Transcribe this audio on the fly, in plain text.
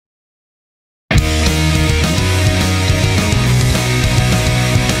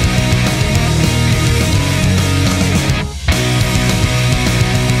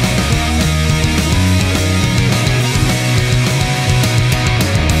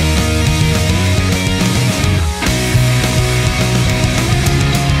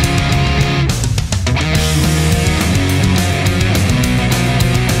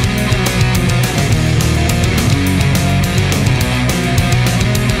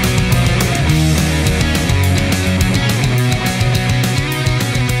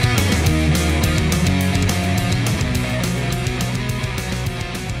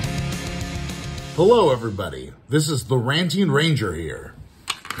Hello everybody, this is the Ranting Ranger here.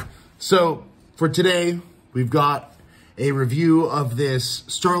 So for today, we've got a review of this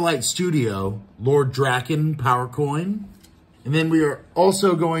Starlight Studio Lord Drakkon power coin. And then we are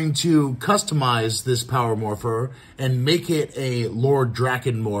also going to customize this power morpher and make it a Lord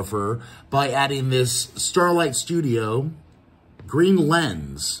Drakkon morpher by adding this Starlight Studio green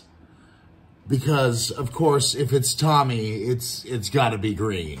lens. Because of course, if it's Tommy, it's gotta be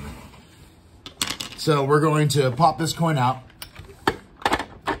green. So we're going to pop this coin out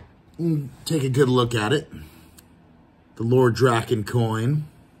and take a good look at it. The Lord Drakkon coin,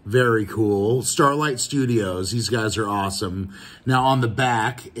 very cool. Starlight Studios, these guys are awesome. Now on the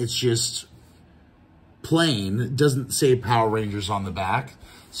back, it's just plain. It doesn't say Power Rangers on the back.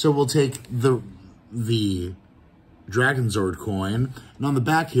 So we'll take the Dragon Zord coin, and on the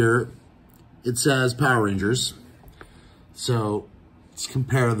back here, it says Power Rangers. So let's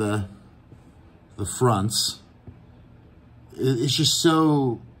compare the fronts. It's just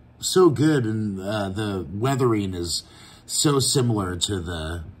so good, and the weathering is so similar to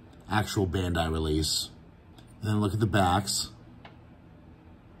the actual Bandai release. And then look at the backs.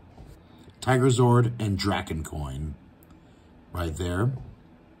 Tiger Zord and Drakkon coin right there.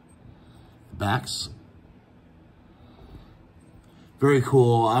 The backs. Very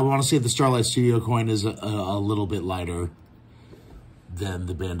cool. I want to say the Starlight Studio coin is a little bit lighter than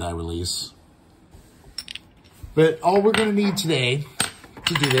the Bandai release. But all we're going to need today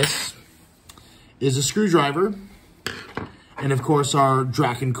to do this is a screwdriver, and of course our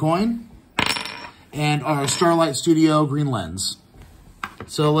Drakkon coin, and our Starlight Studio green lens.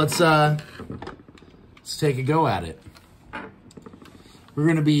 So let's take a go at it. We're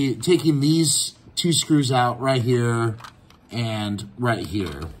going to be taking these two screws out right here and right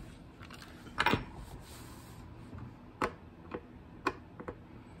here.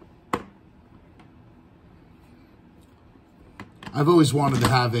 I've always wanted to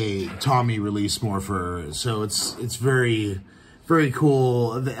have a Tommy release morpher, so it's very, very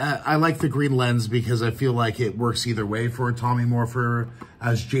cool. I like the green lens because I feel like it works either way for a Tommy morpher.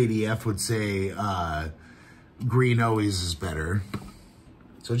 As JDF would say, green always is better.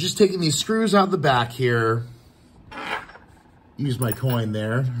 So just taking these screws out the back here. Use my coin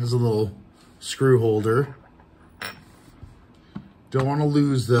there as a little screw holder. Don't want to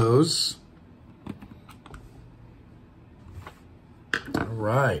lose those. All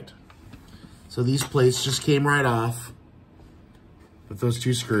right. So these plates just came right off with those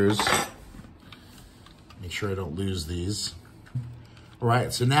two screws. Make sure I don't lose these. All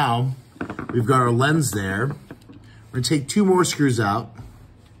right, so now we've got our lens there. We're gonna take two more screws out.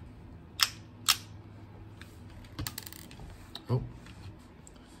 Oh,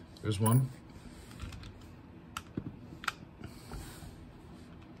 there's one.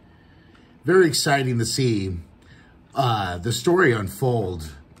 Very exciting to see the story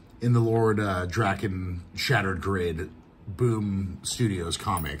unfold in the Lord Drakkon Shattered Grid Boom Studios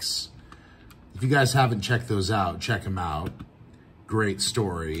comics. If you guys haven't checked those out, check them out. Great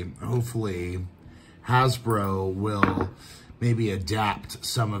story. Hopefully Hasbro will maybe adapt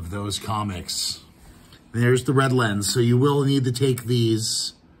some of those comics. There's the red lens. So you will need to take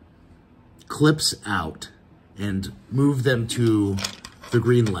these clips out and move them to the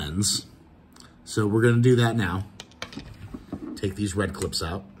green lens. So we're going to do that now. Take these red clips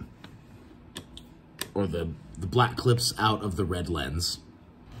out, or the black clips out of the red lens,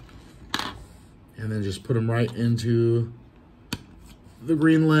 and then just put them right into the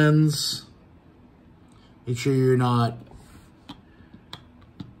green lens. Make sure you're not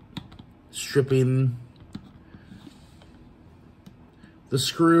stripping the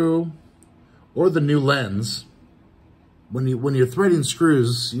screw or the new lens. When you're threading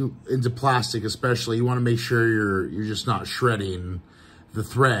screws into plastic, especially, you want to make sure you're just not shredding the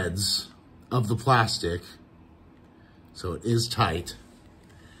threads of the plastic, so it is tight.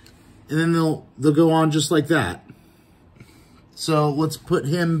 And then they'll go on just like that. So let's put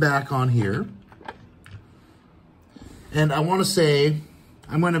him back on here. And I want to say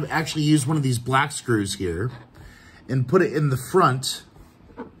I'm going to actually use one of these black screws here and put it in the front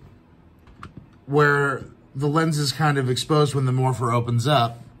where the lens is kind of exposed when the morpher opens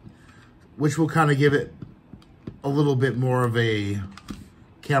up, which will kind of give it a little bit more of a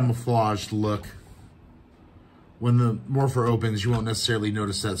camouflaged look. When the morpher opens, you won't necessarily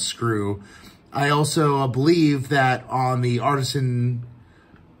notice that screw. I also believe that on the Bandai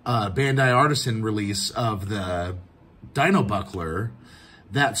Artisan release of the Dino Buckler,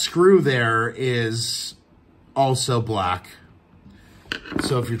 that screw there is also black.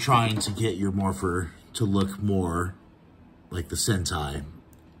 So if you're trying to get your morpher to look more like the Sentai,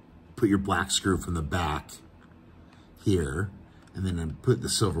 put your black screw from the back here, and then put the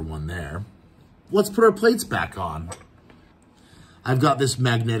silver one there. Let's put our plates back on. I've got this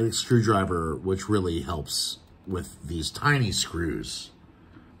magnetic screwdriver, which really helps with these tiny screws.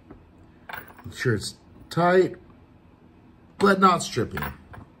 Make sure it's tight, but not stripping.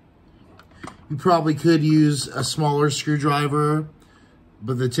 You probably could use a smaller screwdriver,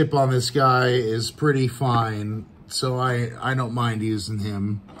 but the tip on this guy is pretty fine, so I don't mind using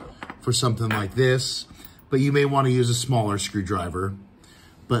him for something like this. But you may want to use a smaller screwdriver,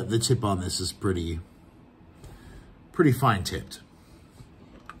 but the tip on this is pretty fine tipped.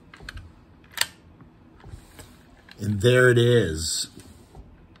 And there it is.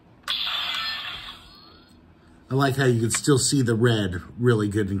 I like how you can still see the red really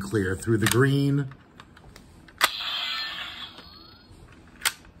good and clear through the green.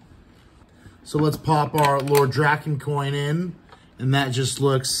 So let's pop our Lord Drakkon coin in, and that just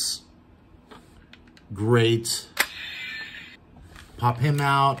looks great. Pop him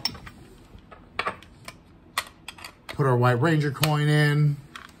out. Put our White Ranger coin in.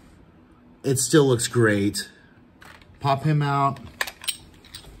 It still looks great. Pop him out.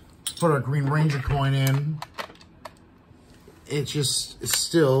 Put our Green Ranger coin in. It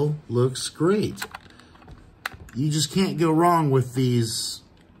still looks great. You just can't go wrong with these.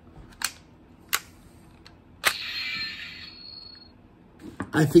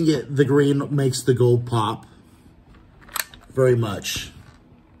 I think the green makes the gold pop very much.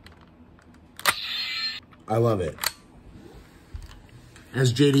 I love it.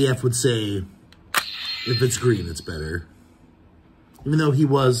 As JDF would say, if it's green, it's better. Even though he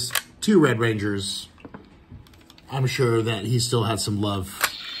was 2 Red Rangers, I'm sure that he still had some love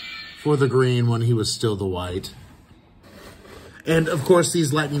for the green when he was still the white. And of course,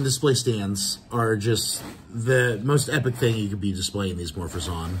 these lightning display stands are just the most epic thing you could be displaying these morphers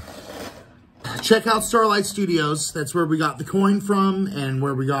on. Check out Starlight Studios. That's where we got the coin from and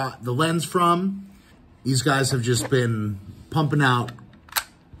where we got the lens from. These guys have just been pumping out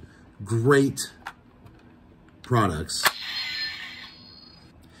great products.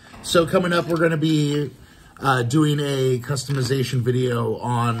 So coming up, we're going to be doing a customization video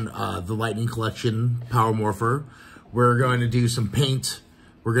on the Lightning Collection Power Morpher. We're going to do some paint.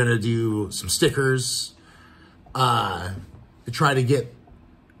 We're going to do some stickers to try to get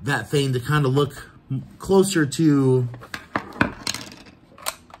that thing to kind of look closer to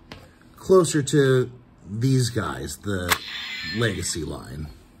these guys, the Legacy line.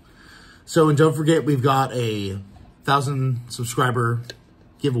 So, and don't forget, we've got a 1,000 subscriber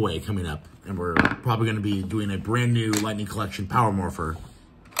giveaway coming up, and we're probably going to be doing a brand new Lightning Collection Power Morpher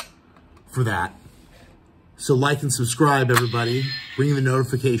for that. So like and subscribe, everybody. Ring the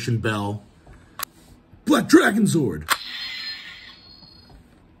notification bell. Black Dragon Zord.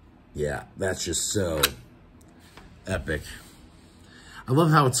 Yeah, that's just so epic. I love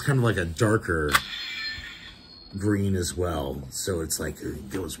how it's kind of like a darker green as well. So it's like,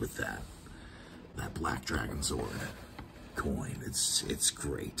 it goes with that Black Dragon Zord coin. It's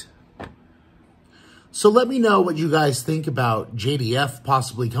great. So let me know what you guys think about JDF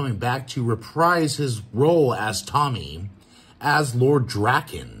possibly coming back to reprise his role as Tommy, as Lord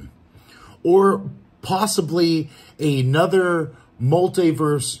Drakkon, or possibly another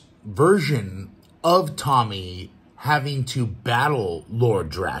multiverse version of Tommy having to battle Lord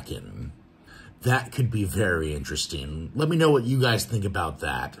Drakkon. That could be very interesting. Let me know what you guys think about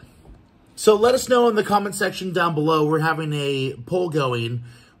that. So let us know in the comment section down below. We're having a poll going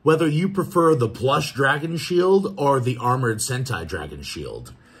whether you prefer the plush dragon shield or the armored Sentai dragon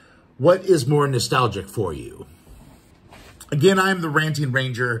shield. What is more nostalgic for you? Again, I'm the Ranting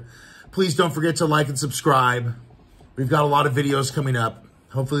Ranger. Please don't forget to like and subscribe. We've got a lot of videos coming up.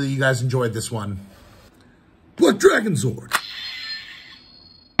 Hopefully you guys enjoyed this one. Black Dragon Zord.